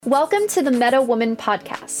Welcome to the Meta Woman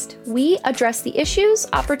podcast. We address the issues,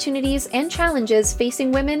 opportunities, and challenges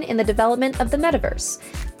facing women in the development of the metaverse,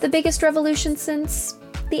 the biggest revolution since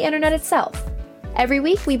the internet itself. Every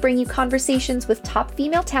week, we bring you conversations with top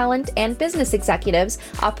female talent and business executives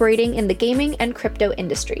operating in the gaming and crypto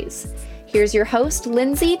industries. Here's your host,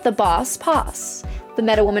 Lindsay the Boss Poss. The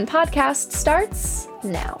Meta Woman podcast starts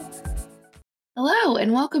now. Hello,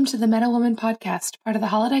 and welcome to the Meta Woman podcast, part of the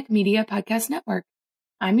Holodeck Media Podcast Network.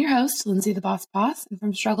 I'm your host, Lindsay the Boss Poss, and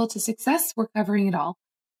from struggle to success, we're covering it all.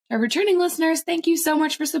 To our returning listeners, thank you so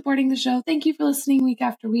much for supporting the show. Thank you for listening week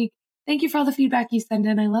after week. Thank you for all the feedback you send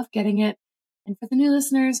in. I love getting it. And for the new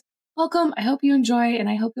listeners, welcome. I hope you enjoy, and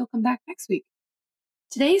I hope you'll come back next week.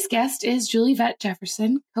 Today's guest is Julie Vett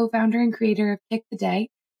Jefferson, co-founder and creator of Kick the Day,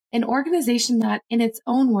 an organization that, in its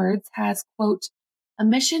own words, has, quote, a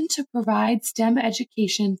mission to provide STEM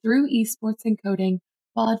education through esports and coding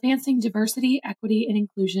while advancing diversity, equity, and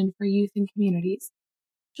inclusion for youth and communities.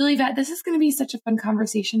 Julie Vett, this is going to be such a fun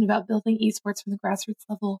conversation about building esports from the grassroots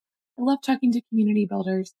level. I love talking to community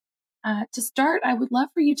builders. To start, I would love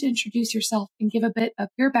for you to introduce yourself and give a bit of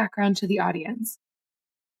your background to the audience.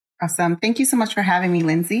 Awesome. Thank you so much for having me,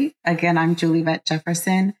 Lindsay. Again, I'm Julie Vett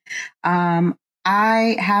Jefferson.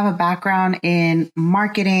 I have a background in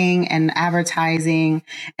marketing and advertising,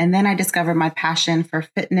 and then I discovered my passion for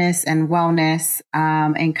fitness and wellness,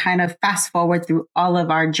 and kind of fast forward through all of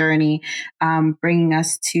our journey, bringing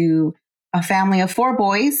us to a family of 4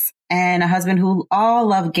 boys and a husband who all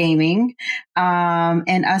love gaming,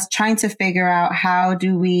 and us trying to figure out how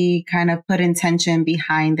do we kind of put intention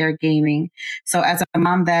behind their gaming. So as a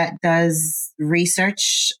mom that does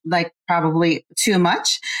research, like probably too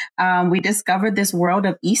much, we discovered this world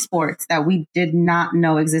of esports that we did not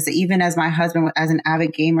know existed. Even as my husband, as an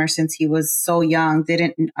avid gamer since he was so young,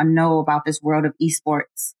 didn't know about this world of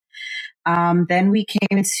esports. Then we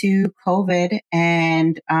came to COVID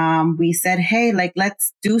and we said, hey,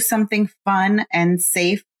 let's do something fun and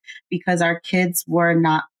safe because our kids were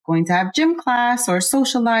not going to have gym class or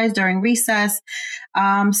socialize during recess.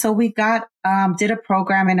 So we did a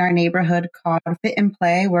program in our neighborhood called Fit and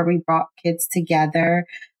Play, where we brought kids together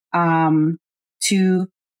to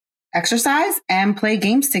exercise and play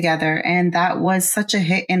games together. And that was such a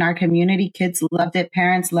hit in our community. Kids loved it.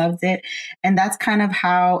 Parents loved it. And that's kind of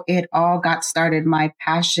how it all got started. My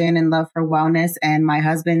passion and love for wellness and my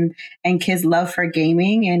husband and kids' love for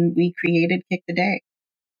gaming. And we created Kick the Day.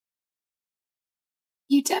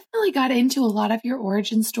 You definitely got into a lot of your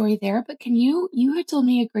origin story there, but you had told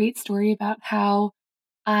me a great story about how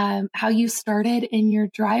you started in your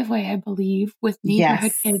driveway, I believe, with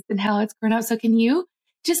neighborhood kids and how it's grown up. So can you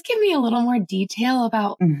just give me a little more detail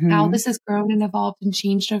about how this has grown and evolved and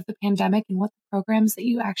changed over the pandemic and what the programs that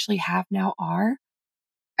you actually have now are?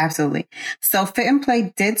 Absolutely. So Fit and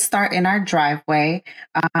Play did start in our driveway.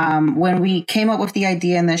 When we came up with the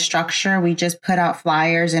idea and the structure, we just put out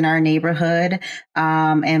flyers in our neighborhood,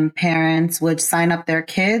 and parents would sign up their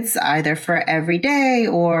kids either for every day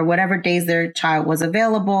or whatever days their child was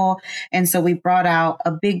available. And so we brought out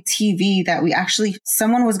a big TV that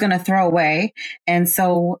someone was going to throw away. And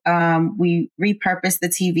so we repurposed the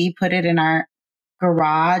TV, put it in our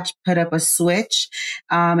garage, put up a switch.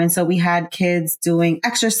 And so we had kids doing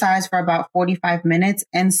exercise for about 45 minutes.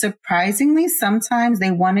 And surprisingly, sometimes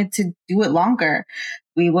they wanted to do it longer.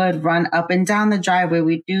 We would run up and down the driveway.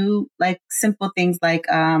 We do simple things like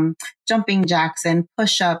jumping jacks and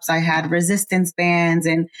push-ups. I had resistance bands,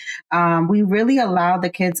 and we really allowed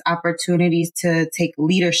the kids opportunities to take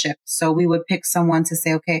leadership. So we would pick someone to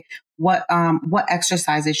say, okay, what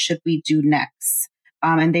exercises should we do next?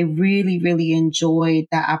 And they really, really enjoyed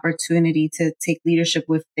that opportunity to take leadership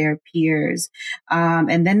with their peers.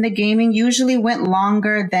 And then the gaming usually went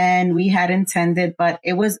longer than we had intended, but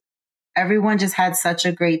everyone just had such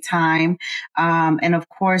a great time. And of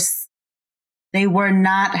course, they were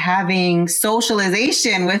not having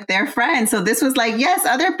socialization with their friends. So this was yes,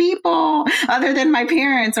 other people other than my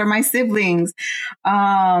parents or my siblings.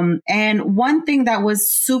 And one thing that was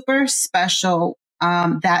super special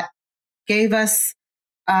that gave us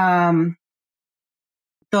the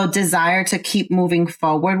desire to keep moving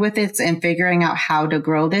forward with it and figuring out how to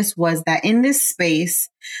grow this was that in this space,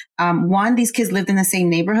 these kids lived in the same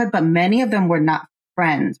neighborhood, but many of them were not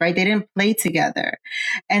friends, right? They didn't play together.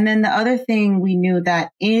 And then the other thing, we knew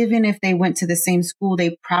that even if they went to the same school,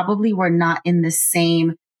 they probably were not in the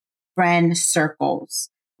same friend circles.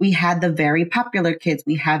 We had the very popular kids.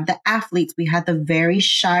 We had the athletes. We had the very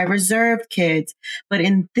shy, reserved kids. But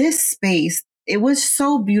in this space, it was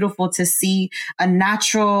so beautiful to see a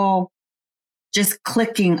natural just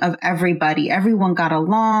clicking of everybody. Everyone got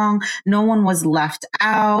along. No one was left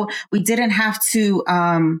out. We didn't have to,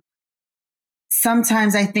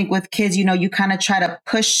 sometimes I think with kids, you kind of try to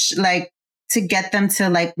push like to get them to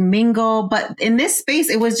like mingle. But in this space,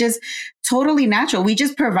 it was just totally natural. We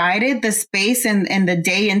just provided the space and the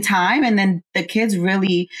day and time. And then the kids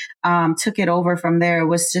really took it over from there. It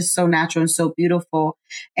was just so natural and so beautiful.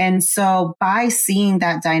 And so by seeing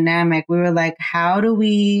that dynamic, we were like, how do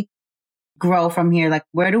we grow from here? Like,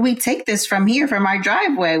 where do we take this from here, from our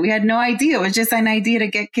driveway? We had no idea. It was just an idea to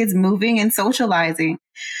get kids moving and socializing.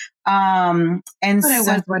 And but I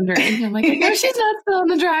was wondering, I'm like, no, she's not still in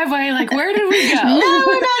the driveway. Like, where did we go? No,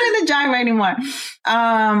 we're not in the driveway anymore.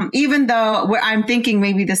 Even though I'm thinking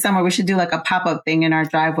maybe this summer we should do like a pop-up thing in our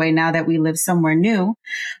driveway now that we live somewhere new.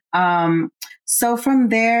 So from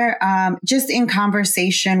there, just in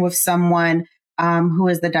conversation with someone, who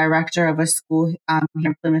is the director of a school here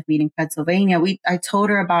in Plymouth Meeting, Pennsylvania. I told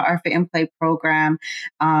her about our Fit and Play program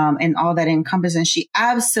and all that it encompasses, and she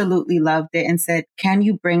absolutely loved it and said, "Can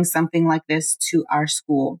you bring something like this to our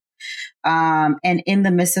school?" And in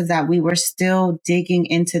the midst of that, we were still digging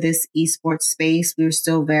into this esports space. We were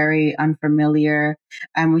still very unfamiliar,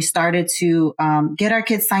 and we started to get our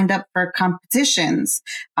kids signed up for competitions.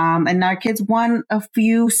 And our kids won a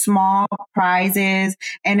few small prizes,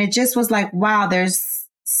 and it just was like, wow, there's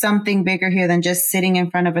something bigger here than just sitting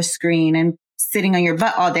in front of a screen and sitting on your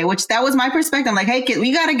butt all day, which that was my perspective. I'm like, hey, kids,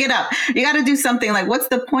 you got to get up. You got to do something. Like, what's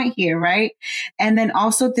the point here, right? And then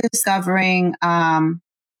also discovering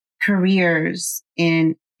careers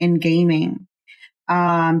in gaming,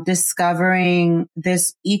 discovering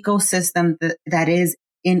this ecosystem that is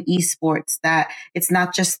in esports, that it's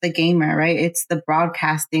not just the gamer, right? It's the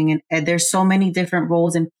broadcasting, and there's so many different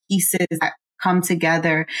roles and pieces that come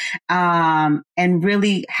together, and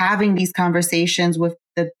really having these conversations with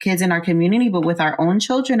the kids in our community, but with our own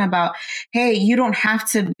children about, hey, you don't have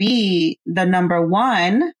to be the number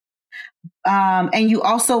one. And you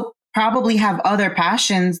also probably have other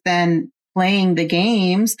passions than playing the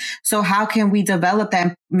games. So how can we develop that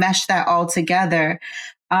and mesh that all together?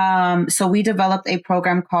 So we developed a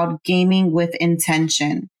program called Gaming with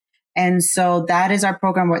Intention. And so that is our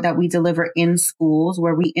program that we deliver in schools,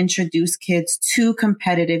 where we introduce kids to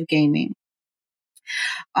competitive gaming.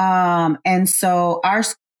 And so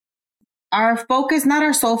our focus, not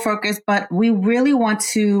our sole focus, but we really want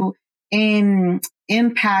to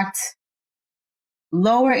impact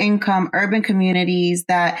lower income urban communities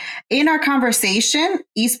that in our conversation,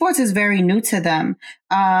 esports is very new to them.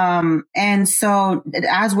 And so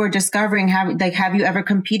as we're discovering, have you ever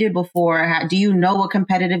competed before? Do you know what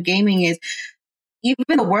competitive gaming is? Even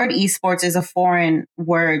the word esports is a foreign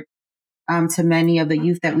word to many of the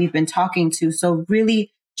youth that we've been talking to. So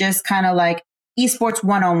really just kind of like esports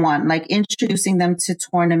 101, like introducing them to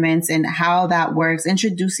tournaments and how that works,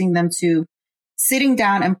 introducing them to sitting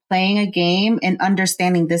down and playing a game and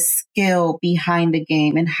understanding the skill behind the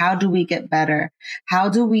game, and how do we get better? How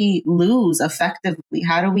do we lose effectively?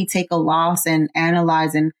 How do we take a loss and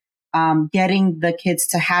analyze, and getting the kids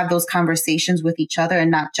to have those conversations with each other, and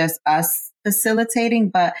not just us facilitating,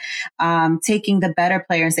 but taking the better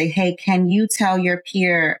player and say, hey, can you tell your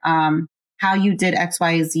peer how you did X,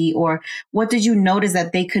 Y, Z, or what did you notice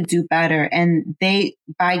that they could do better? And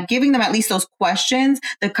by giving them at least those questions,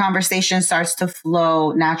 the conversation starts to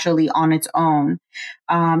flow naturally on its own.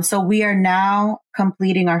 So we are now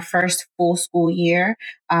completing our first full school year,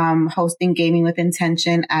 hosting Gaming with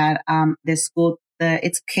Intention at this school.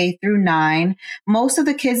 It's K through 9. Most of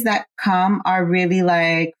the kids that come are really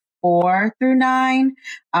like 4 through 9.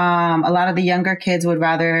 A lot of the younger kids would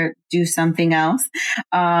rather do something else.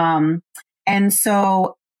 And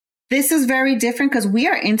so this is very different because we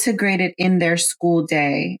are integrated in their school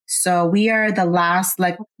day. So we are the last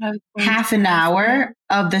like half an hour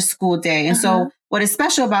of the school day. And so what is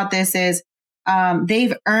special about this is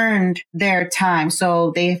they've earned their time.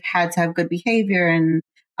 So they've had to have good behavior and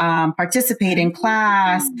participate in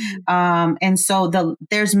class. And so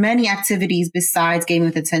there's many activities besides Gaming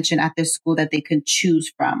with Intention at this school that they can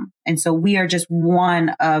choose from. And so we are just one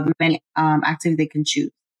of many activities they can choose.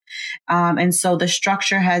 And so the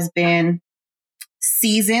structure has been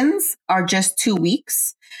seasons are just 2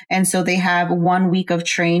 weeks. And so they have 1 week of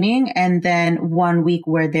training and then 1 week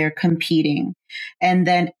where they're competing. And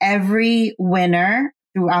then every winner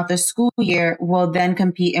throughout the school year will then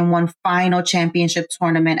compete in one final championship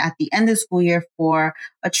tournament at the end of the school year for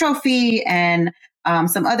a trophy and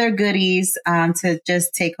some other goodies to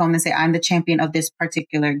just take home and say, I'm the champion of this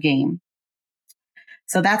particular game.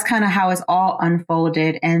 So that's kind of how it's all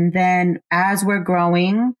unfolded. And then as we're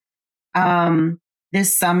growing,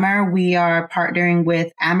 This summer, we are partnering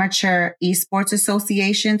with Amateur Esports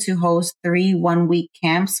Association to host 3 one-week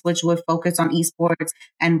camps, which would focus on esports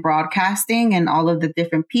and broadcasting and all of the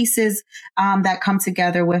different pieces that come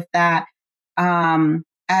together with that,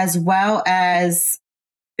 as well as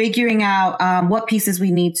figuring out what pieces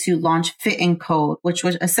we need to launch Fit and Code, which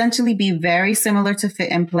would essentially be very similar to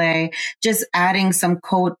Fit and Play, just adding some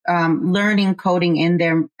code, learning coding in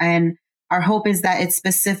there. And our hope is that it's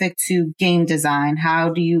specific to game design.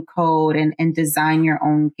 How do you code and design your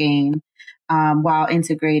own game while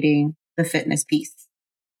integrating the fitness piece?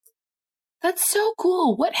 That's so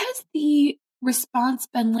cool. What has the response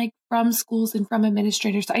been like from schools and from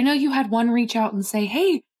administrators? I know you had one reach out and say,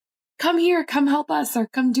 hey, come here, come help us, or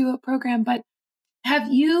come do a program. But have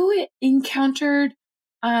you encountered,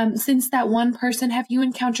 since that one person, have you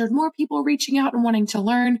encountered more people reaching out and wanting to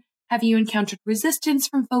learn? Have you encountered resistance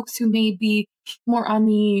from folks who may be more on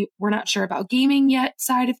the we're not sure about gaming yet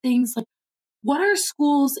side of things? Like, what are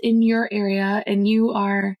schools in your area? And you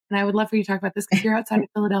are, and I would love for you to talk about this because you're outside of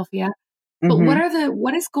Philadelphia. But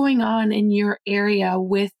what is going on in your area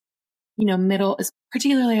with, middle,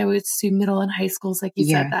 particularly I would assume middle and high schools, like you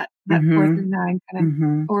said, that 4 through 9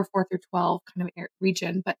 kind of, or 4 through 12 kind of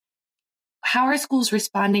region. But how are schools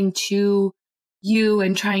responding to you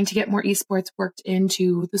and trying to get more esports worked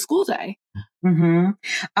into the school day?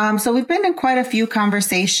 So we've been in quite a few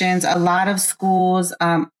conversations. A lot of schools,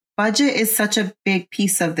 budget is such a big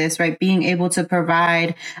piece of this, right? Being able to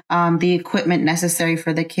provide the equipment necessary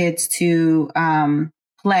for the kids to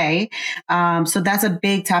play. So that's a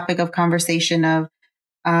big topic of conversation of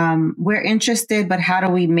we're interested, but how do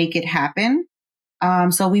we make it happen?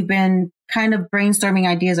 So we've been kind of brainstorming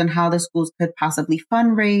ideas on how the schools could possibly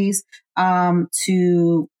fundraise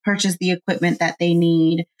to purchase the equipment that they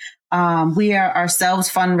need. We are ourselves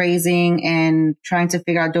fundraising and trying to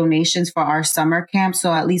figure out donations for our summer camp.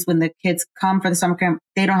 So at least when the kids come for the summer camp,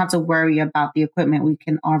 they don't have to worry about the equipment. We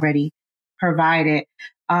can already provide it.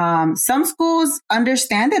 Some schools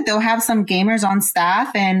understand that they'll have some gamers on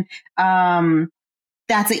staff, and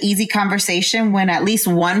that's an easy conversation when at least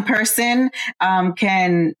one person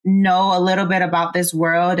can know a little bit about this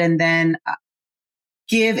world and then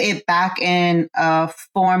give it back in a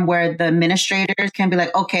form where the administrators can be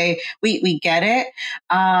like, okay, we get it.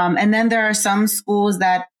 And then there are some schools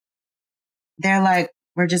that they're like,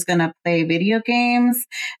 we're just going to play video games.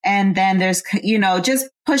 And then there's, just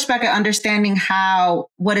pushback at understanding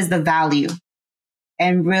what is the value.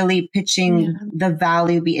 And really pitching the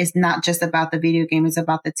value. It's not just about the video game. It's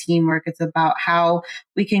about the teamwork. It's about how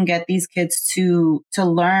we can get these kids to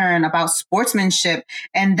learn about sportsmanship.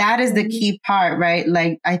 And that is the key part, right?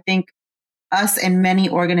 Like, I think us and many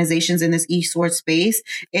organizations in this esports space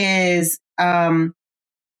is,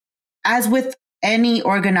 as with any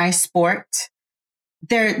organized sport,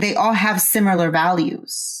 they all have similar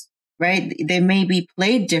values. Right? They may be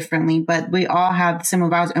played differently, but we all have similar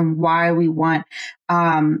values and why we want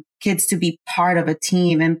kids to be part of a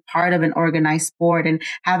team and part of an organized sport and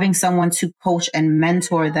having someone to coach and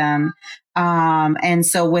mentor them. And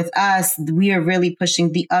so with us, we are really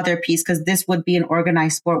pushing the other piece because this would be an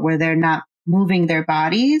organized sport where they're not moving their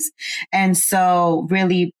bodies. And so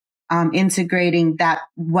really integrating that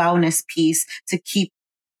wellness piece to keep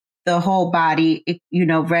the whole body,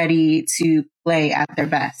 ready to play at their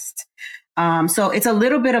best. So it's a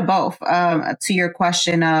little bit of both. To your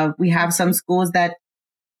question of, we have some schools that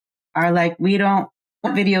are like, we don't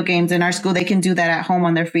want video games in our school. They can do that at home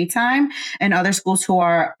on their free time. And other schools who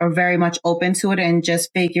are very much open to it and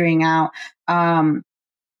just figuring out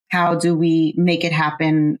how do we make it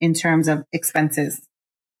happen in terms of expenses.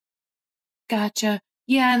 Gotcha.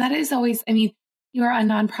 Yeah, and that is always, you are a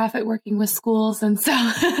nonprofit working with schools. And so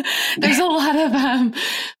there's a lot of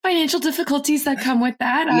financial difficulties that come with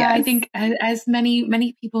that. Yes. I think as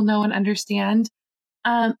many people know and understand.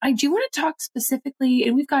 I do want to talk specifically,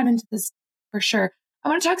 and we've gotten into this for sure. I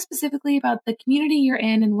want to talk specifically about the community you're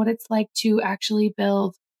in and what it's like to actually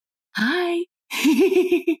build. Hi.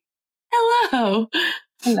 Hello.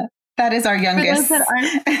 Hello. That is our youngest. For those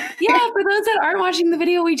that aren't watching the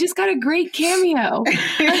video, we just got a great cameo.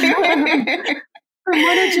 From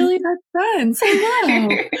one of Julie Peck's sons. Hello.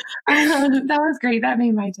 That was great. That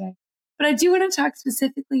made my day. But I do want to talk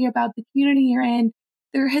specifically about the community you're in.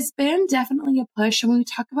 There has been definitely a push. And when we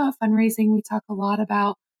talk about fundraising, we talk a lot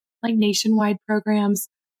about like nationwide programs.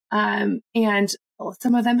 And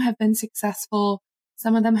some of them have been successful.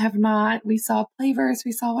 Some of them have not. We saw Playverse.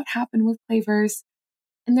 We saw what happened with Playverse.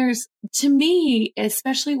 And there's, to me,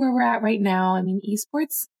 especially where we're at right now,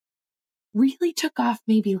 esports really took off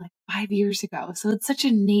maybe like 5 years ago. So it's such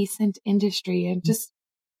a nascent industry and just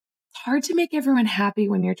it's hard to make everyone happy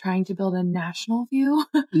when you're trying to build a national view.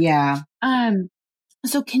 Yeah.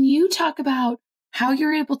 So can you talk about how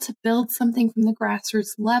you're able to build something from the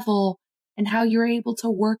grassroots level and how you're able to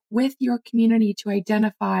work with your community to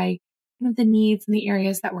identify kind of the needs and the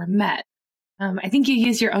areas that were met? I think you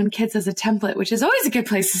use your own kids as a template, which is always a good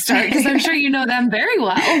place to start because I'm sure you know them very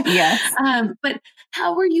well. Yes. But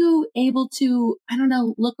how were you able to, I don't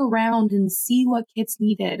know, look around and see what kids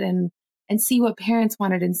needed and see what parents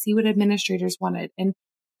wanted and see what administrators wanted? And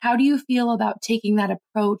how do you feel about taking that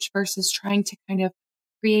approach versus trying to kind of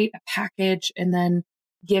create a package and then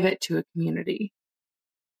give it to a community?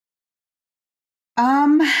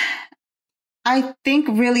 I think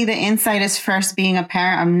really the insight is first being a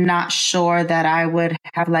parent. I'm not sure that I would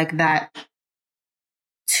have like that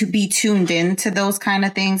to be tuned into those kind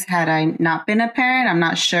of things had I not been a parent. I'm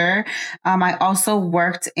not sure. I also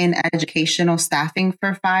worked in educational staffing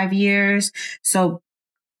for 5 years. So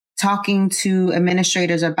talking to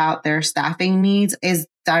administrators about their staffing needs is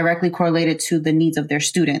directly correlated to the needs of their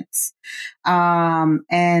students.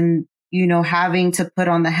 And, having to put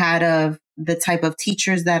on the hat of the type of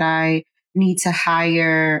teachers that I need to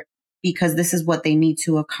hire because this is what they need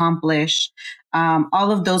to accomplish.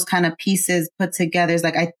 All of those kind of pieces put together is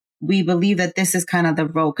like, we believe that this is kind of the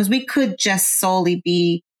road because we could just solely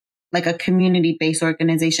be like a community-based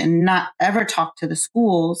organization, not ever talk to the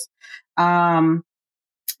schools. But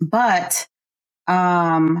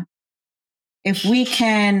if we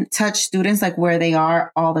can touch students like where they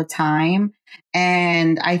are all the time,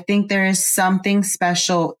 and I think there is something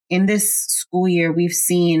special in this school year, we've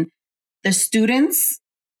seen the students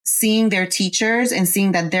seeing their teachers and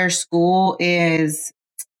seeing that their school is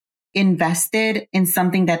invested in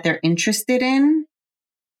something that they're interested in.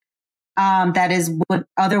 That is would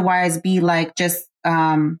otherwise be like just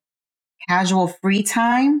casual free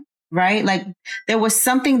time, right? Like there was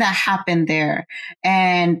something that happened there.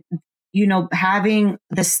 And, having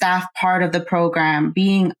the staff part of the program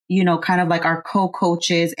being, kind of like our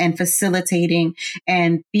co-coaches and facilitating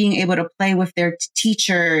and being able to play with their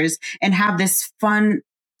teachers and have this fun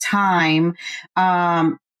time.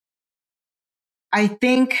 I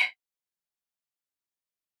think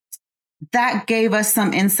that gave us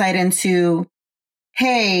some insight into,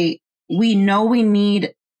 hey, we know we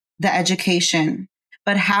need the education,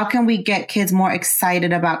 but how can we get kids more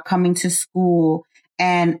excited about coming to school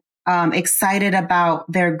and excited about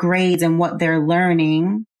their grades and what they're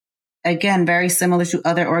learning? Again, very similar to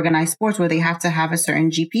other organized sports where they have to have a certain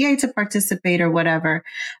GPA to participate or whatever.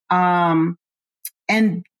 And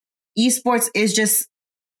esports is just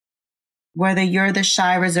whether you're the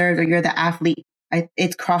shy, reserved, or you're the athlete.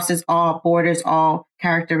 It crosses all borders, all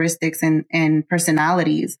characteristics and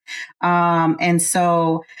personalities. And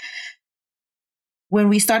so when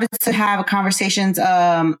we started to have conversations,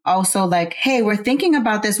 also like, hey, we're thinking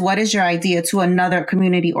about this. What is your idea to another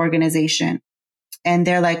community organization? And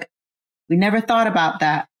they're like, we never thought about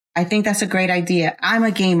that. I think that's a great idea. I'm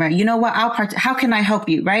a gamer. You know what? How can I help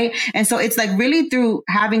you? Right. And so it's like really through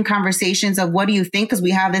having conversations of what do you think? Because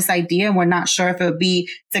we have this idea and we're not sure if it would be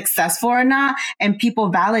successful or not. And people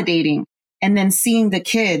validating and then seeing the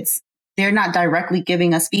kids, they're not directly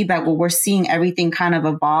giving us feedback, but we're seeing everything kind of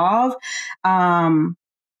evolve.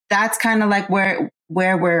 That's kind of like where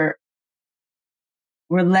we're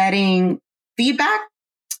letting feedback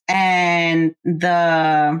and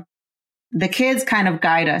the kids kind of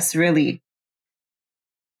guide us, really.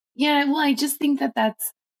 Yeah, well, I just think that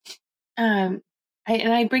that's,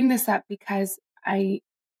 I bring this up because I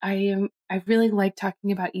really like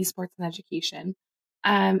talking about esports and education.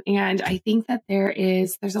 And I think that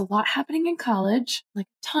there's a lot happening in college, like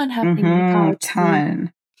a ton happening in college.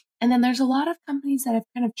 Ton. And then there's a lot of companies that have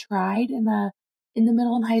kind of tried in the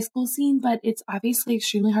middle and high school scene, but it's obviously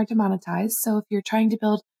extremely hard to monetize. So if you're trying to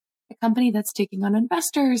build a company that's taking on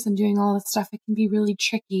investors and doing all this stuff, it can be really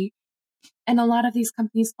tricky. And a lot of these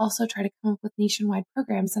companies also try to come up with nationwide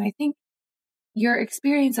programs. And I think your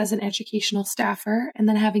experience as an educational staffer and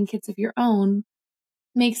then having kids of your own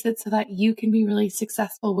makes it so that you can be really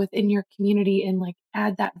successful within your community and like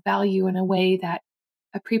add that value in a way that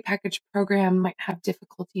a prepackaged program might have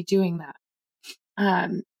difficulty doing that.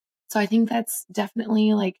 So I think that's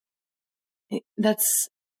definitely that's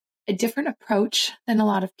a different approach than a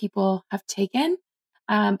lot of people have taken.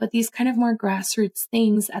 But these kind of more grassroots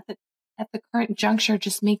things at the current juncture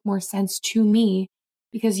just make more sense to me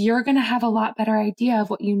because you're going to have a lot better idea of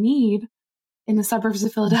what you need in the suburbs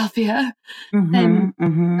of Philadelphia than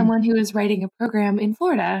someone who is writing a program in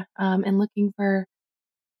Florida and looking for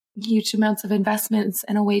huge amounts of investments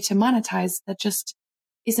and a way to monetize that just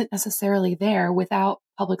isn't necessarily there without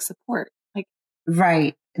public support.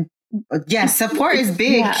 Right. Yes, support is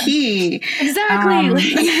big, key. Exactly.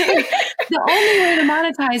 The only way to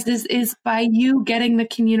monetize this is by you getting the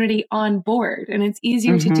community on board. And it's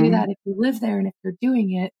easier to do that if you live there and if you're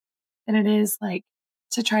doing it than it is like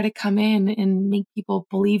to try to come in and make people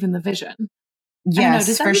believe in the vision.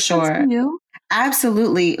 Yes, for sure.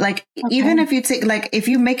 Absolutely. Like, even if you take, like, if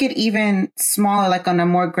you make it even smaller, like on a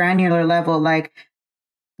more granular level, like,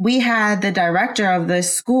 we had the director of the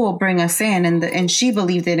school bring us in and she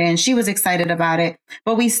believed it in. She was excited about it,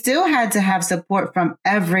 but we still had to have support from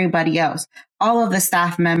everybody else, all of the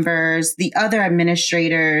staff members, the other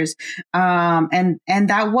administrators. And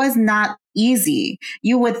that was not easy.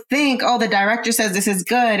 You would think, oh, the director says this is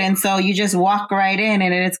good. And so you just walk right in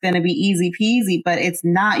and it's going to be easy peasy, but it's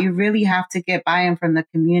not. You really have to get buy-in from the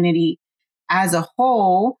community as a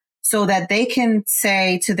whole so that they can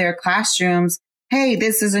say to their classrooms, hey,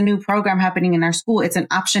 this is a new program happening in our school. It's an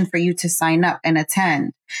option for you to sign up and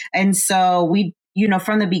attend. And so we,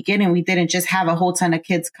 from the beginning, we didn't just have a whole ton of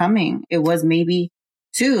kids coming. It was maybe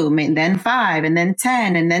 2, and then 5, and then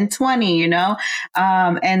 10, and then 20,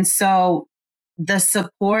 and so the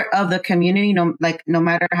support of the community, no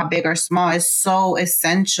matter how big or small, is so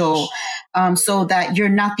essential, so that you're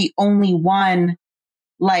not the only one,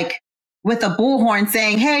 like, with a bullhorn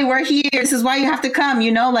saying, hey, we're here. This is why you have to come,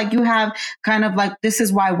 like you have kind of like, this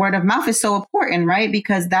is why word of mouth is so important, right?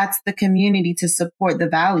 Because that's the community to support the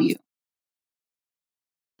value.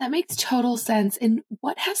 That makes total sense. And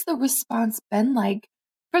what has the response been like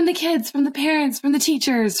from the kids, from the parents, from the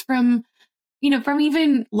teachers, from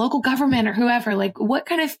even local government or whoever? Like, what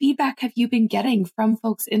kind of feedback have you been getting from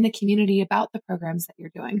folks in the community about the programs that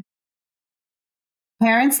you're doing?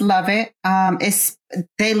 Parents love it.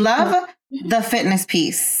 They love the fitness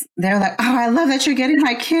piece. They're like, oh, I love that you're getting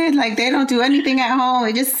my kid. Like, they don't do anything at home.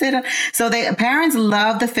 They just sit up. So parents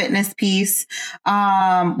love the fitness piece.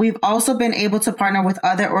 We've also been able to partner with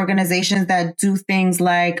other organizations that do things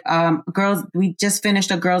like girls. We just finished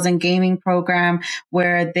a girls in gaming program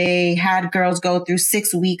where they had girls go through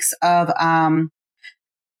 6 weeks of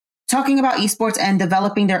talking about esports and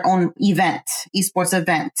developing their own esports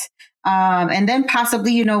event. And then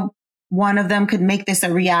possibly, one of them could make this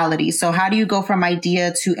a reality. So how do you go from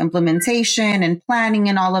idea to implementation and planning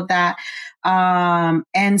and all of that?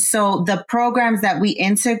 And so the programs that we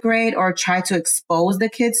integrate or try to expose the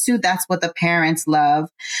kids to, that's what the parents love.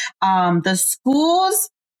 The schools,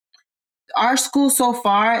 our school so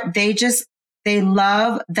far, they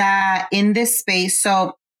love that in this space.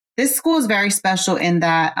 So this school is very special in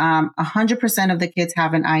that 100% of the kids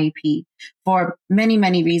have an IEP for many,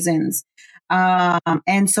 many reasons.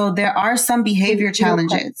 And so there are some behavior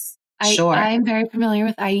challenges. Sure. I'm very familiar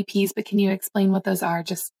with IEPs, but can you explain what those are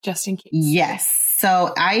just in case? Yes.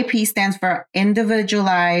 So IEP stands for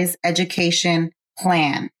Individualized Education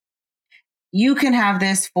Plan. You can have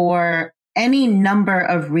this for any number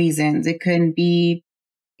of reasons. It can be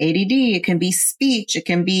ADD, it can be speech, it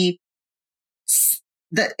can be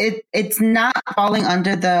it's not falling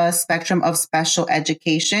under the spectrum of special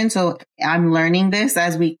education. So I'm learning this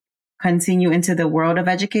as we continue into the world of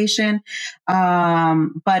education.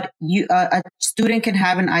 But a student can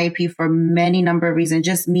have an IEP for many number of reasons. It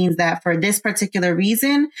just means that for this particular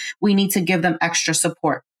reason, we need to give them extra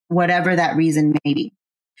support, whatever that reason may be.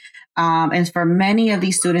 And for many of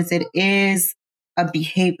these students, it is a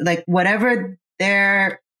behavior, like whatever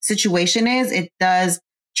their situation is, it does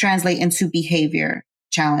translate into behavior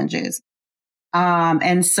challenges.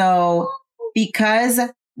 And so because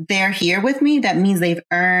they're here with me, that means they've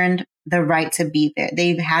earned the right to be there.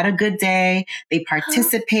 They've had a good day. They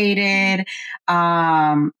participated.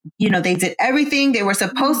 They did everything they were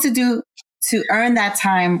supposed to do to earn that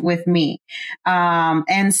time with me.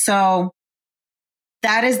 And so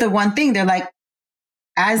that is the one thing. They're like,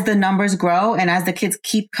 as the numbers grow and as the kids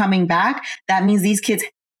keep coming back, that means these kids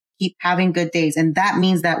keep having good days. And that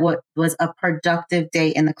means that what was a productive day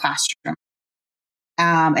in the classroom.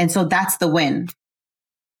 And so that's the win.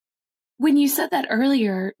 When you said that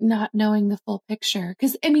earlier, not knowing the full picture,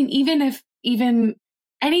 because even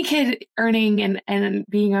any kid earning and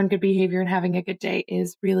being on good behavior and having a good day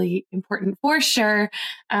is really important for sure.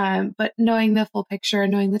 But knowing the full picture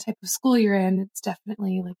and knowing the type of school you're in, it's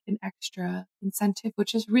definitely like an extra incentive,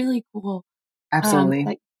 which is really cool. Absolutely.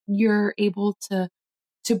 That you're able to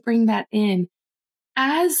bring that in.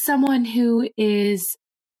 As someone who is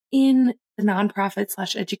in the nonprofit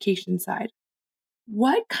 / education side,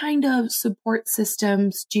 what kind of support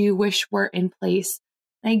systems do you wish were in place?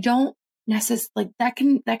 I don't like that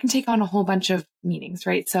can take on a whole bunch of meanings,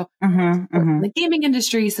 right? So Mm-hmm, support mm-hmm. from the gaming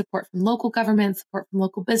industry, support from local government, support from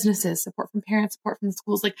local businesses, support from parents, support from the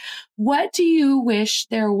schools. Like, what do you wish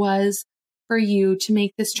there was for you to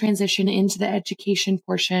make this transition into the education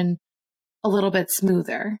portion a little bit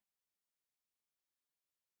smoother?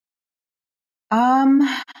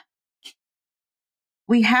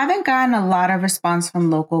 We haven't gotten a lot of response from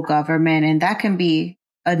local government, and that can be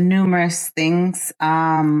numerous things.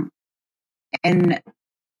 And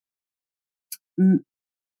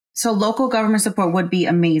so local government support would be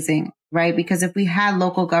amazing, right? Because if we had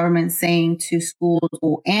local government saying to schools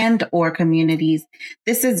or communities,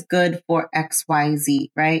 this is good for XYZ,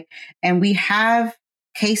 right? And we have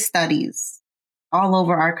case studies all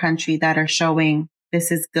over our country that are showing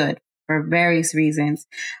this is good for various reasons.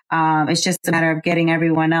 It's just a matter of getting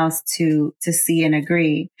everyone else to see and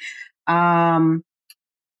agree. I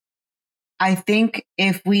think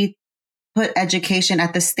if we put education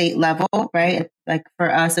at the state level, right? Like for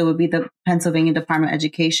us, it would be the Pennsylvania Department of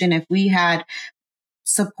Education. If we had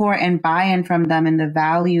support and buy-in from them in the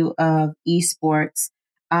value of esports,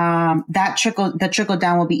 the trickle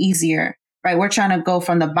down will be easier, right? We're trying to go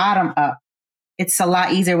from the bottom up. It's a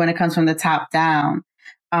lot easier when it comes from the top down.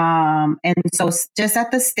 And so just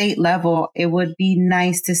at the state level, it would be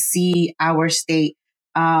nice to see our state,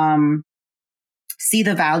 see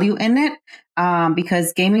the value in it,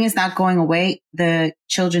 because gaming is not going away. The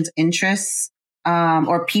children's interests,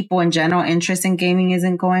 or people in general interest in gaming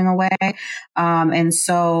isn't going away. And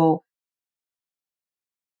so,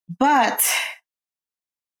 but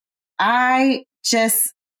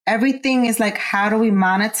everything is like, how do we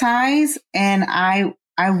monetize? And I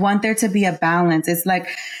want there to be a balance. It's like,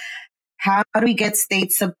 how do we get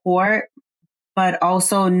state support, but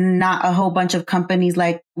also not a whole bunch of companies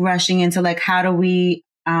like rushing into like, how do we,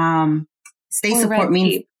 state Or support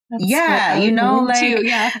means, yeah, like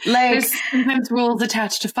like there's sometimes rules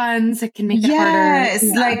attached to funds. It can make it harder. Yes,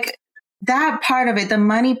 like that part of it, the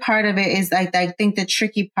money part of it is like, I think the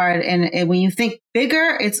tricky part. And when you think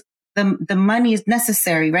bigger, it's the money is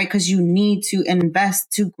necessary, right? Because you need to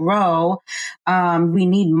invest to grow. We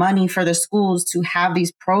need money for the schools to have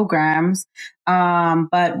these programs.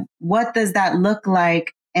 But what does that look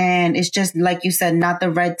like? And it's just like you said, not the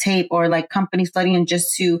red tape or like companies flooding in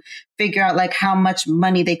just to figure out like how much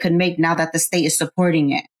money they could make now that the state is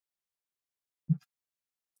supporting it.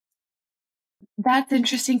 That's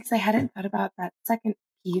interesting because I hadn't thought about that second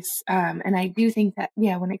piece. And I do think that,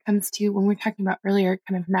 when it comes to when we're talking about earlier,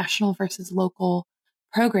 kind of national versus local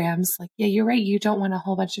programs, like, you're right. You don't want a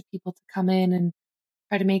whole bunch of people to come in and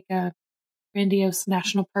try to make a grandiose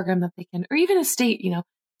national program that they can, or even a state,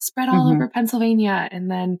 spread all over Pennsylvania and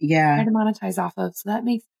then try to monetize off of. So that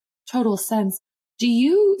makes total sense.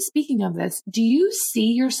 Speaking of this, do you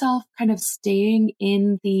see yourself kind of staying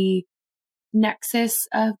in the nexus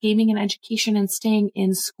of gaming and education and staying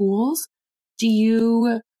in schools? Do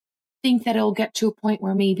you think that it'll get to a point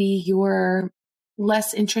where maybe you're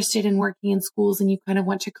less interested in working in schools and you kind of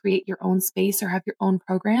want to create your own space or have your own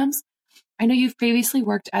programs? I know you've previously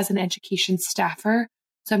worked as an education staffer,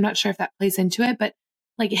 so I'm not sure if that plays into it, but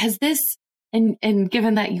like, has this, and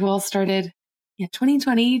given that you all started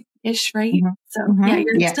 2020-ish, right? Mm-hmm. So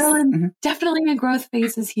you're still in definitely in growth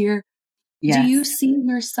phases here. Yes. Do you see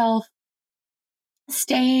yourself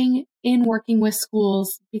staying in working with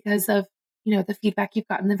schools because of, the feedback you've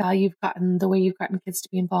gotten, the value you've gotten, the way you've gotten kids to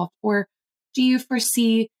be involved? Or do you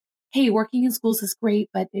foresee, hey, working in schools is great,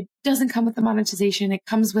 but it doesn't come with the monetization. It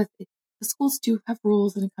comes with, the schools do have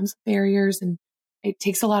rules and it comes with barriers and it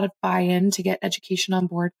takes a lot of buy-in to get education on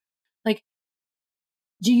board. Like,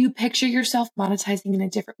 do you picture yourself monetizing in a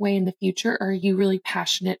different way in the future? Or are you really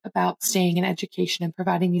passionate about staying in education and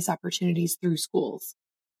providing these opportunities through schools?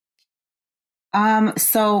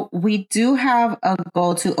 So we do have a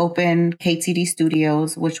goal to open KTD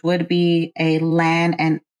Studios, which would be a LAN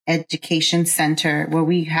and education center where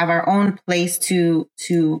we have our own place to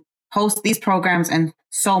host these programs and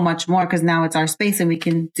so much more, because now it's our space and we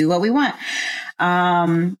can do what we want.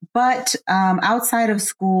 But outside of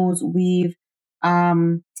schools, we've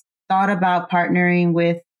thought about partnering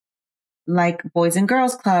with like Boys and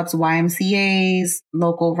Girls Clubs, YMCAs,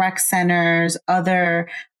 local rec centers, other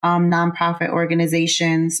nonprofit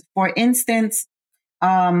organizations. For instance,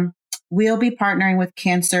 we'll be partnering with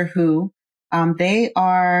Cancer Who. They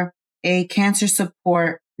are a cancer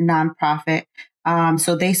support nonprofit.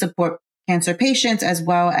 So they support cancer patients as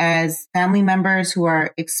well as family members who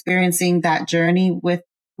are experiencing that journey with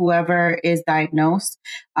whoever is diagnosed.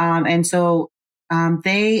 And so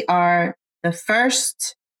they are the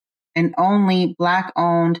first and only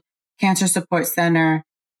Black-owned cancer support center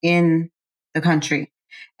in the country.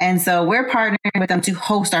 And so we're partnering with them to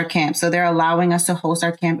host our camp. So they're allowing us to host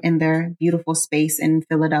our camp in their beautiful space in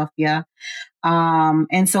Philadelphia.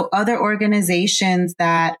 And so other organizations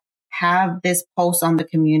that have this pulse on the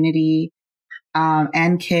community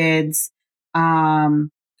and kids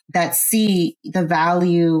that see the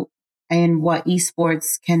value in what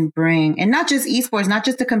esports can bring. And not just esports, not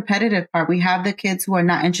just the competitive part. We have the kids who are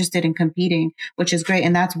not interested in competing, which is great.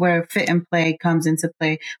 And that's where Fit and Play comes into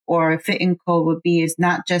play, or Fit and Co would be. It's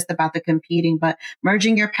not just about the competing, but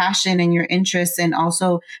merging your passion and your interests, and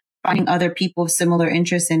also finding other people with similar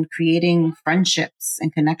interests and creating friendships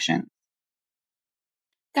and connections.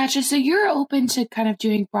 Gotcha. So you're open to kind of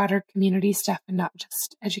doing broader community stuff and not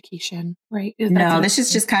just education, right? No, this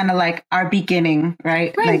is just kind of like our beginning,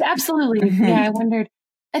 right? Right. Like, Absolutely. Mm-hmm. Yeah. I wondered.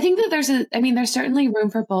 I think that there's certainly room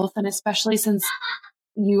for both. And especially since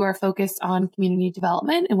you are focused on community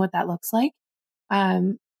development and what that looks like. I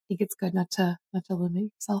think it's good not to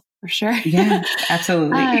limit yourself, for sure. Yeah,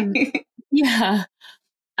 absolutely. Yeah.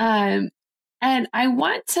 And I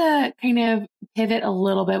want to kind of pivot a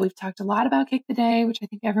little bit. We've talked a lot about Kick the Day, which I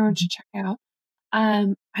think everyone should check out.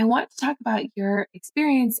 I want to talk about your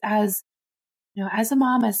experience as, as a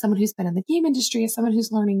mom, as someone who's been in the game industry, as someone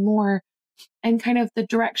who's learning more, and kind of the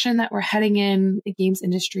direction that we're heading in the games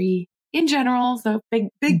industry in general. So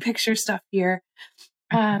big picture stuff here.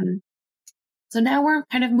 So now we're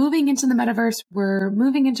kind of moving into the metaverse. We're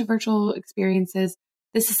moving into virtual experiences.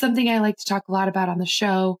 This is something I like to talk a lot about on the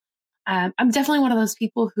show. I'm definitely one of those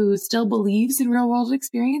people who still believes in real world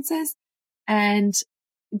experiences and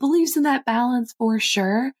believes in that balance for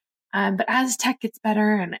sure. But as tech gets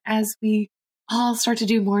better and as we all start to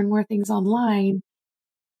do more and more things online,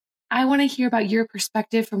 I want to hear about your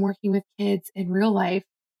perspective from working with kids in real life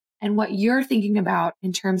and what you're thinking about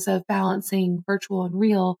in terms of balancing virtual and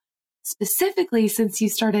real, specifically since you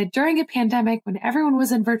started during a pandemic when everyone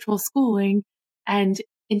was in virtual schooling and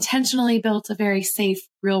intentionally built a very safe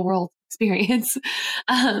real world experience.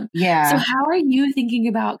 Yeah. So how are you thinking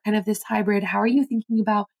about kind of this hybrid? How are you thinking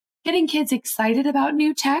about getting kids excited about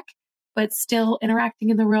new tech, but still interacting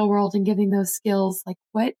in the real world and giving those skills? Like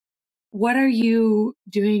what are you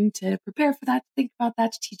doing to prepare for that, to think about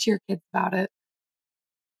that, to teach your kids about it?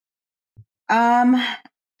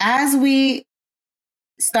 As we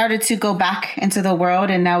started to go back into the world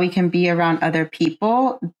and now we can be around other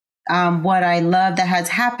people, what I love that has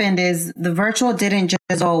happened is the virtual didn't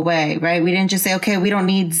just go away, right? We didn't just say, okay, we don't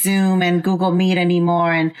need Zoom and Google Meet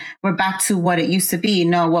anymore, and we're back to what it used to be.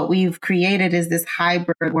 No, what we've created is this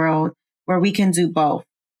hybrid world where we can do both.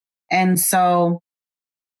 And so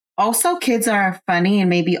also kids are funny, and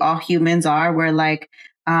maybe all humans are, where like,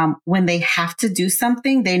 when they have to do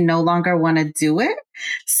something, they no longer want to do it.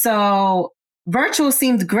 So virtual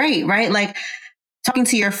seemed great, right? Like, talking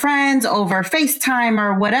to your friends over FaceTime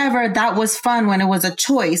or whatever, that was fun when it was a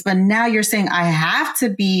choice. But now you're saying, I have to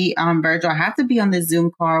be on virtual, I have to be on the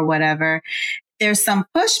Zoom call or whatever. There's some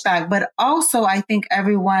pushback, but also I think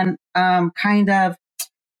everyone kind of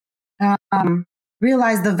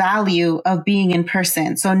realized the value of being in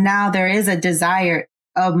person. So now there is a desire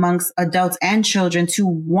amongst adults and children to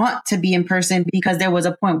want to be in person because there was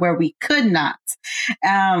a point where we could not.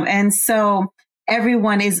 And so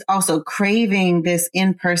everyone is also craving this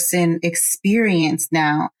in-person experience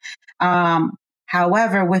now.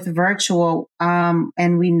 However, with virtual,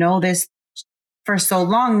 and we know this for so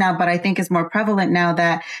long now, but I think it's more prevalent now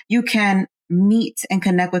that you can meet and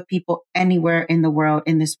connect with people anywhere in the world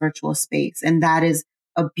in this virtual space. And that is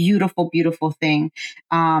a beautiful, beautiful thing.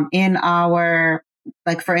 In our,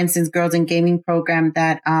 like, for instance, Girls in Gaming program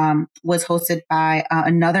that was hosted by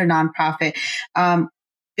another nonprofit,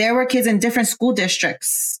 there were kids in different school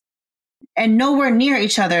districts and nowhere near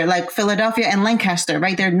each other, like Philadelphia and Lancaster,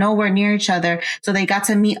 right? They're nowhere near each other. So they got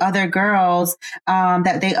to meet other girls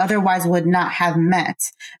that they otherwise would not have met,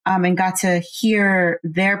 and got to hear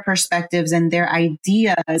their perspectives and their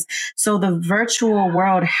ideas. So the virtual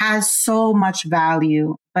world has so much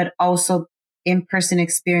value, but also in-person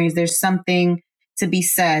experience. There's something to be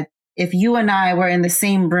said. If you and I were in the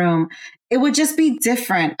same room, it would just be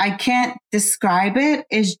different. I can't describe it.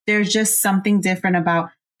 There's just something different about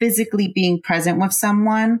physically being present with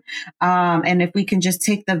someone. And if we can just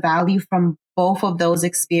take the value from both of those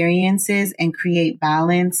experiences and create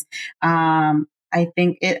balance, I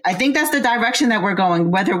think that's the direction that we're going,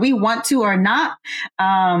 whether we want to or not.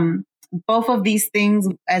 Both of these things,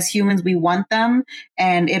 as humans, we want them,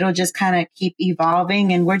 and it'll just kind of keep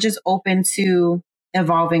evolving. And we're just open to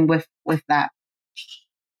evolving with that.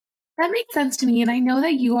 That makes sense to me. And I know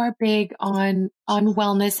that you are big on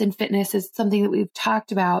wellness and fitness is something that we've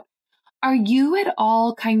talked about. are you at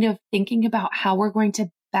all kind of thinking about how we're going to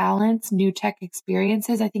balance new tech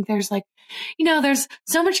experiences? I think there's there's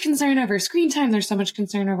so much concern over screen time. There's so much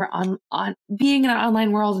concern over on being in an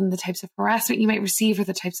online world and the types of harassment you might receive or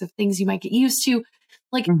the types of things you might get used to.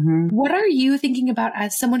 What are you thinking about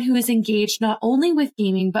as someone who is engaged not only with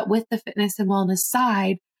gaming, but with the fitness and wellness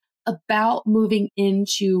side about moving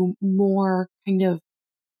into more kind of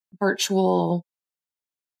virtual,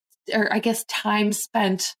 or I guess time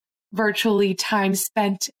spent virtually, time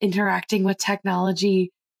spent interacting with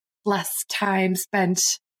technology, less time spent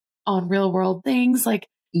on real world things?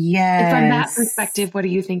 Yes. From that perspective, what are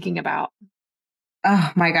you thinking about?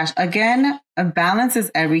 Oh my gosh. Again, a balance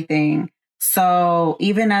is everything. So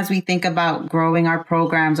even as we think about growing our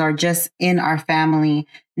programs or just in our family,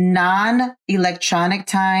 non-electronic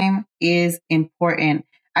time is important.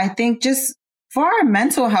 I think just for our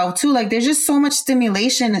mental health too, there's just so much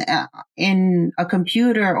stimulation in a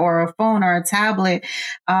computer or a phone or a tablet,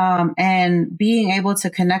 and being able to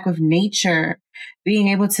connect with nature, being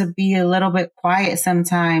able to be a little bit quiet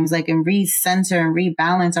sometimes, and recenter and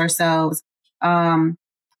rebalance ourselves.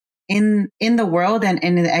 In the world and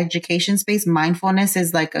in the education space, mindfulness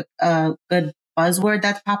is a good buzzword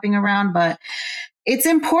that's popping around, but it's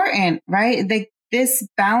important, right? This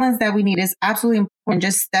balance that we need is absolutely important.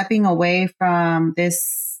 Just stepping away from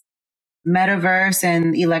this metaverse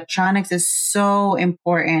and electronics is so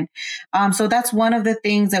important. So that's one of the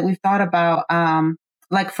things that we've thought about.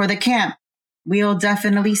 For the camp, we'll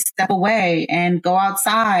definitely step away and go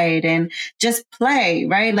outside and just play,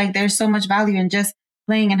 right? There's so much value in just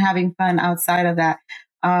playing and having fun outside of that.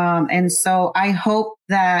 And so I hope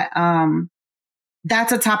that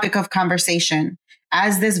that's a topic of conversation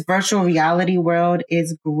as this virtual reality world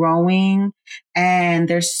is growing and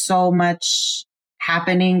there's so much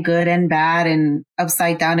happening, good and bad and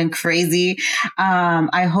upside down and crazy.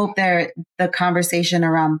 I hope that the conversation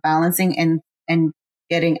around balancing and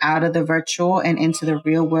getting out of the virtual and into the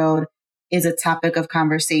real world is a topic of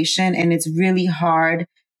conversation. And it's really hard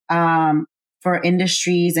for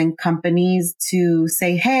industries and companies to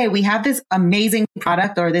say, hey, we have this amazing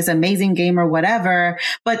product or this amazing game or whatever,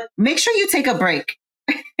 but make sure you take a break.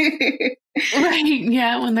 Right.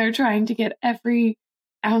 Yeah. When they're trying to get every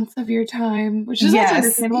ounce of your time, which is also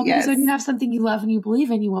understandable because when you have something you love and you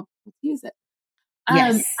believe in, you want people to use it.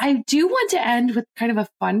 I do want to end with kind of a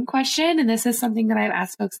fun question. And this is something that I've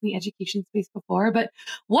asked folks in the education space before, but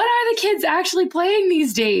what are the kids actually playing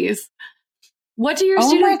these days? What do your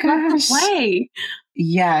students love to play?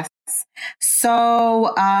 Yes.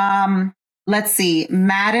 So, let's see.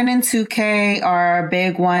 Madden and 2K are a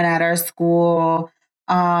big one at our school.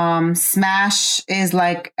 Smash is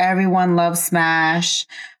everyone loves Smash.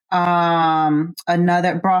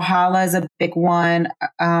 Another Brawlhalla is a big one.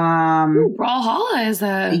 Brawlhalla is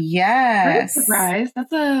a great surprise.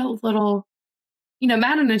 That's a little,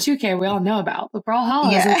 Madden and 2K we all know about, but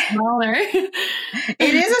Brawlhalla is a smaller.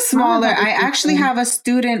 It is a smaller. I actually have a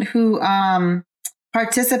student who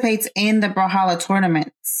participates in the Brawlhalla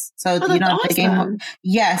tournaments. So the game.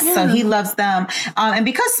 Yes, so he loves them. And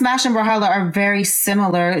because Smash and Brawlhalla are very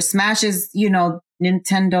similar, Smash is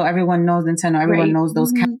Nintendo. Everyone knows Nintendo. Everyone knows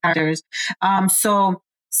those characters. So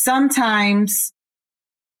sometimes,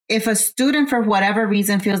 if a student for whatever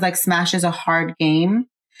reason feels like Smash is a hard game,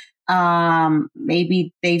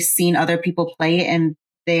 maybe they've seen other people play it and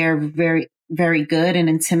they're very, very good and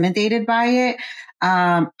intimidated by it.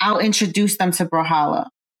 I'll introduce them to Brawlhalla.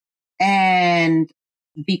 And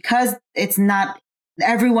because it's not,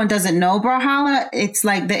 everyone doesn't know Brawlhalla, it's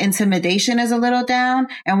the intimidation is a little down.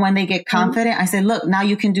 And when they get confident, I say, look, now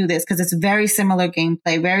you can do this because it's very similar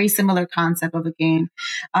gameplay, very similar concept of a game.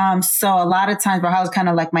 So a lot of times Brawlhalla is kind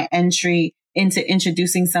of my entry into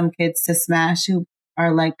introducing some kids to Smash who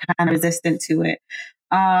are kind of resistant to it.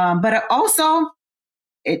 But also,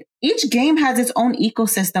 each game has its own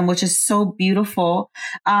ecosystem, which is so beautiful.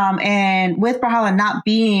 And with Brawlhalla not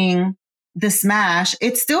being the Smash,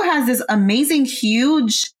 it still has this amazing,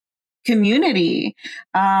 huge community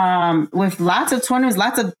with lots of tournaments,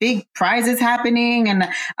 lots of big prizes happening. And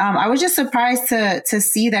I was just surprised to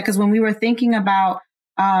see that, because when we were thinking about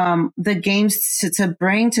the games to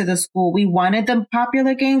bring to the school, we wanted the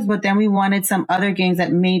popular games, but then we wanted some other games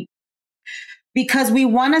that because we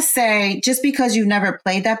want to say, just because you've never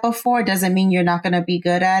played that before doesn't mean you're not going to be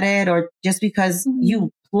good at it. Or just because you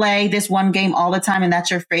play this one game all the time and that's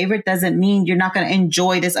your favorite doesn't mean you're not going to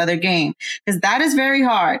enjoy this other game. Because that is very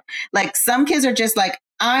hard. Some kids are just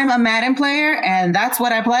I'm a Madden player and that's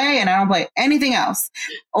what I play and I don't play anything else.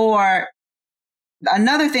 Or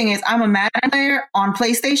another thing is I'm a Madden player on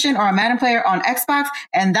PlayStation or a Madden player on Xbox,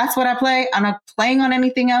 and that's what I play. I'm not playing on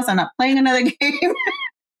anything else. I'm not playing another game.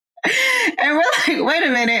 And we're like, wait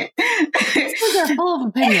a minute. These are full of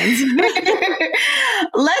opinions.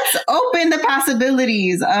 Let's open the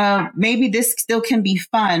possibilities of maybe this still can be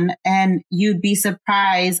fun, and you'd be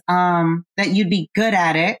surprised that you'd be good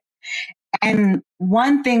at it. And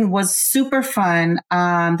one thing was super fun.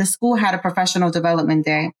 The school had a professional development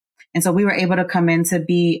day. And so we were able to come in to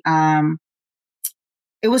be,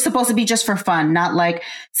 it was supposed to be just for fun, not like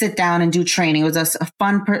sit down and do training. It was a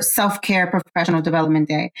fun self-care professional development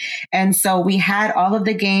day. And so we had all of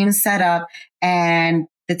the games set up, and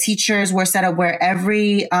the teachers were set up where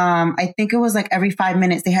I think it was like every 5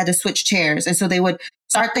 minutes they had to switch chairs. And so they would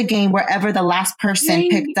start the game wherever the last person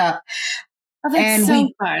picked up. Oh, that's so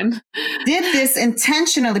fun. Did this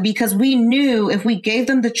intentionally because we knew if we gave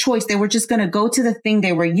them the choice, they were just going to go to the thing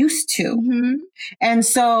they were used to. Mm-hmm. And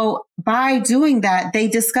so by doing that, they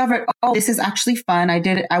discovered, oh, this is actually fun.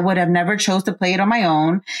 I would have never chose to play it on my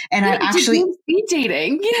own. And I actually speed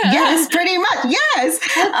dating. Yeah. Yes, pretty much. Yes.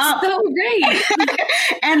 That's so great.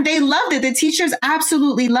 And they loved it. The teachers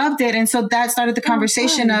absolutely loved it. And so that started the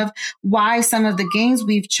conversation of why some of the games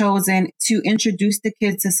we've chosen to introduce the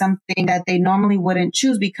kids to something that they normally wouldn't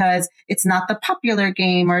choose because it's not the popular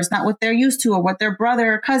game or it's not what they're used to or what their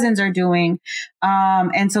brother or cousins are doing.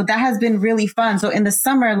 And so that has been really fun. So in the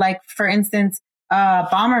summer, like for instance,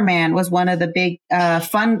 Bomberman was one of the big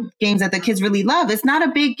fun games that the kids really love. It's not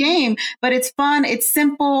a big game, but it's fun. It's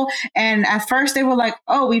simple. And at first they were like,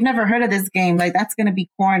 oh, we've never heard of this game. Like, that's going to be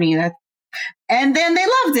corny. And then they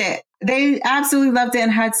loved it. They absolutely loved it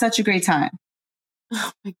and had such a great time.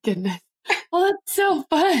 Oh, my goodness. Well, that's so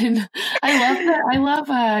fun. I love that. I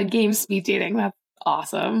love game speed dating. That's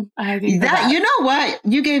awesome. I think that, you know what?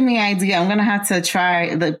 You gave me an idea. I'm going to have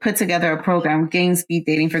to put together a program, game speed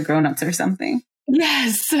dating for grownups or something.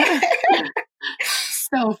 Yes.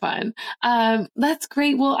 So fun. That's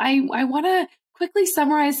great. Well, I want to quickly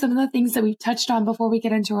summarize some of the things that we've touched on before we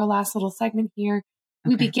get into our last little segment here. Okay.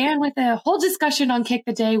 We began with a whole discussion on Kick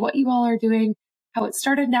the Day, what you all are doing, how it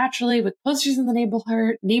started naturally with posters in the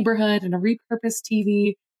neighborhood and a repurposed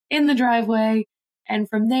TV in the driveway. And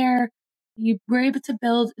from there, you were able to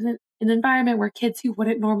build an environment where kids who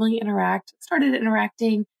wouldn't normally interact started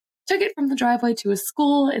interacting, took it from the driveway to a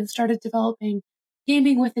school, and started developing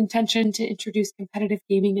gaming with intention to introduce competitive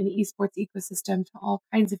gaming in the esports ecosystem to all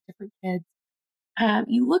kinds of different kids.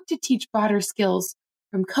 You look to teach broader skills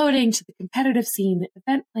from coding to the competitive scene,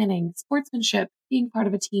 event planning, sportsmanship, being part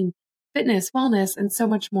of a team, fitness, wellness, and so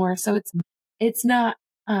much more. So it's not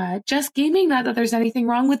just gaming. Not that there's anything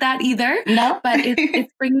wrong with that either. No, but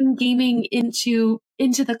it's bringing gaming into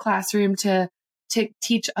the classroom to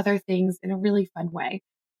teach other things in a really fun way.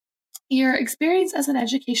 Your experience as an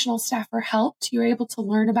educational staffer helped. You were able to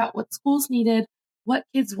learn about what schools needed, what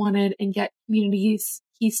kids wanted, and get communities,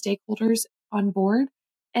 key stakeholders on board.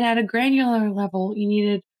 And at a granular level, you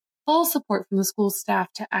needed full support from the school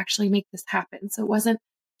staff to actually make this happen. So it wasn't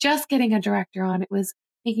just getting a director on, it was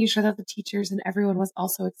making sure that the teachers and everyone was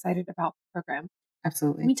also excited about the program.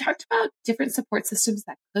 Absolutely. We talked about different support systems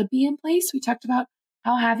that could be in place. We talked about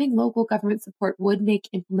how having local government support would make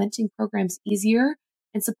implementing programs easier,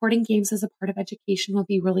 and supporting games as a part of education will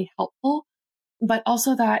be really helpful, but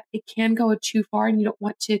also that it can go too far and you don't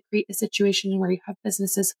want to create a situation where you have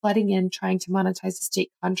businesses flooding in trying to monetize a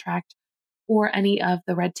state contract or any of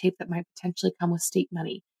the red tape that might potentially come with state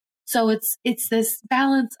money. So it's this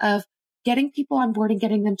balance of getting people on board and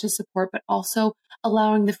getting them to support, but also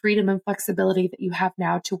allowing the freedom and flexibility that you have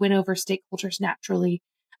now to win over stakeholders naturally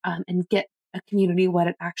and get a community what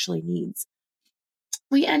it actually needs.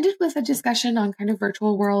 We ended with a discussion on kind of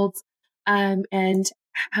virtual worlds and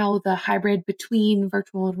how the hybrid between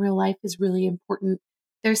virtual and real life is really important.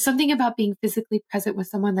 There's something about being physically present with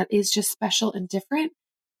someone that is just special and different,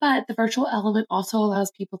 but the virtual element also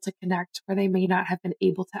allows people to connect where they may not have been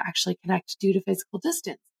able to actually connect due to physical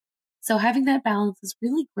distance. So having that balance is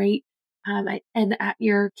really great. And at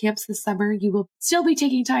your camps this summer, you will still be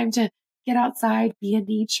taking time to get outside, be in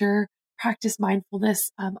nature, practice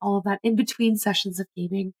mindfulness, all of that in between sessions of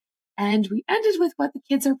gaming. And we ended with what the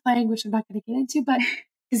kids are playing, which I'm not going to get into, but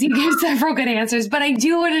because you gave several good answers. But I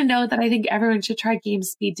do want to note that I think everyone should try game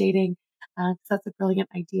speed dating because that's a brilliant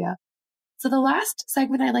idea. So the last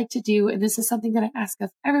segment I like to do, and this is something that I ask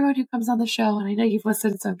of everyone who comes on the show, and I know you've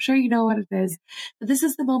listened, so I'm sure you know what it is, but this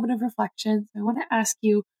is the moment of reflection. So I want to ask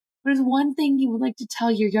you, what is one thing you would like to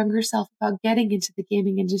tell your younger self about getting into the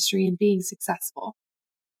gaming industry and being successful?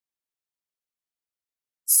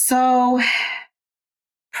 So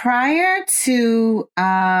prior to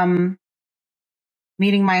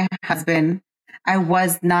meeting my husband, I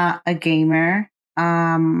was not a gamer.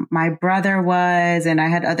 My brother was, and I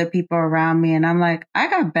had other people around me, and I'm like, I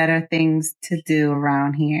got better things to do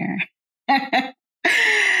around here.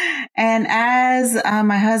 And as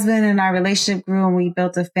my husband and our relationship grew and we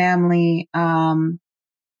built a family,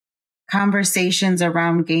 conversations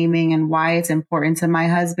around gaming and why it's important to my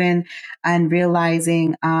husband, and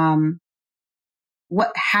realizing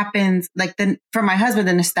what happens, like for my husband,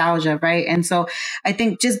 the nostalgia, right? And so I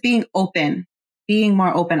think just being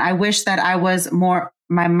more open. I wish that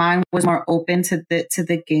my mind was more open to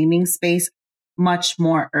the gaming space much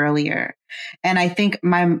more earlier. And I think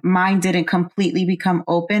my mind didn't completely become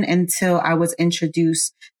open until I was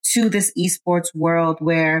introduced to this esports world,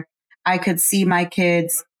 where I could see my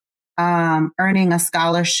kids earning a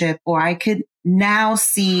scholarship, or I could now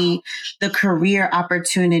see the career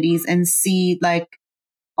opportunities and see like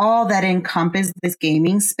all that encompass this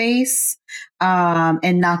gaming space,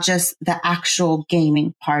 and not just the actual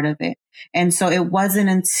gaming part of it. And so it wasn't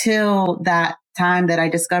until that time that I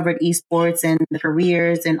discovered esports and the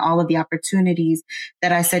careers and all of the opportunities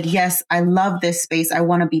that I said, yes, I love this space. I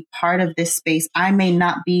want to be part of this space. I may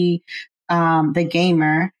not be the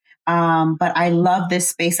gamer, but I love this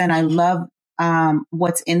space and I love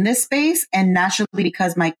what's in this space. And naturally,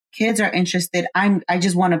 because my kids are interested, I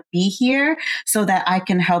just want to be here so that I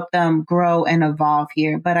can help them grow and evolve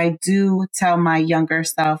here. But I do tell my younger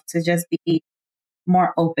self to just be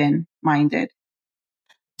more open-minded.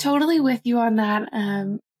 Totally with you on that.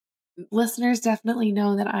 Listeners definitely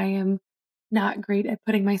know that I am not great at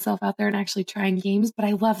putting myself out there and actually trying games, but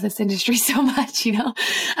I love this industry so much.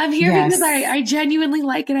 I'm here because I genuinely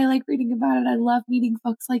like it. I like reading about it. I love meeting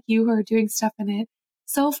folks like you who are doing stuff in it.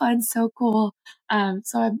 So fun, so cool.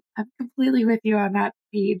 So I'm completely with you on that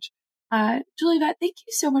page. Julievette, thank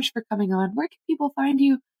you so much for coming on. Where can people find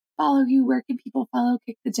you, follow you? Where can people follow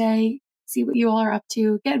Kick the Day, see what you all are up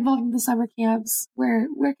to, get involved in the summer camps? Where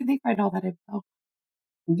can they find all that info?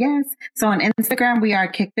 Yes. So on Instagram, we are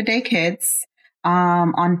Kick the Day Kids.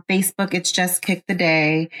 On Facebook, it's just Kick the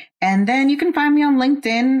Day. And then you can find me on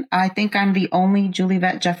LinkedIn. I think I'm the only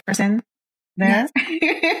Julievette Jefferson there.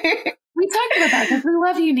 Yes. We talked about that because we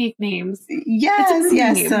love unique names.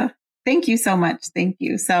 Yes. So, thank you so much. Thank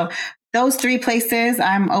you. So those 3 places,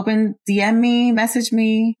 I'm open. DM me, message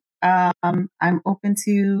me. I'm open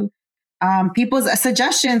to people's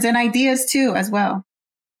suggestions and ideas too, as well.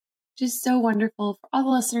 Just so wonderful. For all the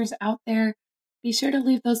listeners out there, be sure to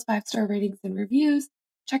leave those 5-star ratings and reviews.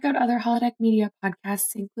 Check out other Holodeck Media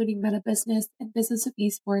podcasts, including Meta Business and Business of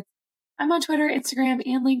Esports. I'm on Twitter, Instagram,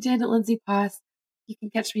 and LinkedIn at Lindsay Poss. You can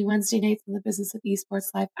catch me Wednesday nights on the Business of Esports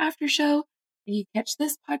Live After Show, and you catch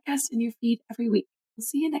this podcast in your feed every week. We'll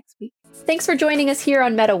see you next week. Thanks for joining us here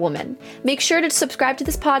on Meta Woman. Make sure to subscribe to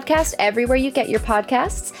this podcast everywhere you get your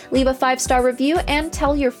podcasts, leave a 5-star review, and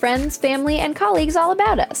tell your friends, family, and colleagues all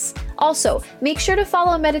about us. Also, make sure to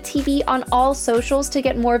follow Meta TV on all socials to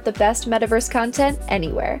get more of the best metaverse content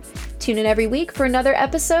anywhere. Tune in every week for another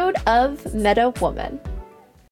episode of Meta Woman.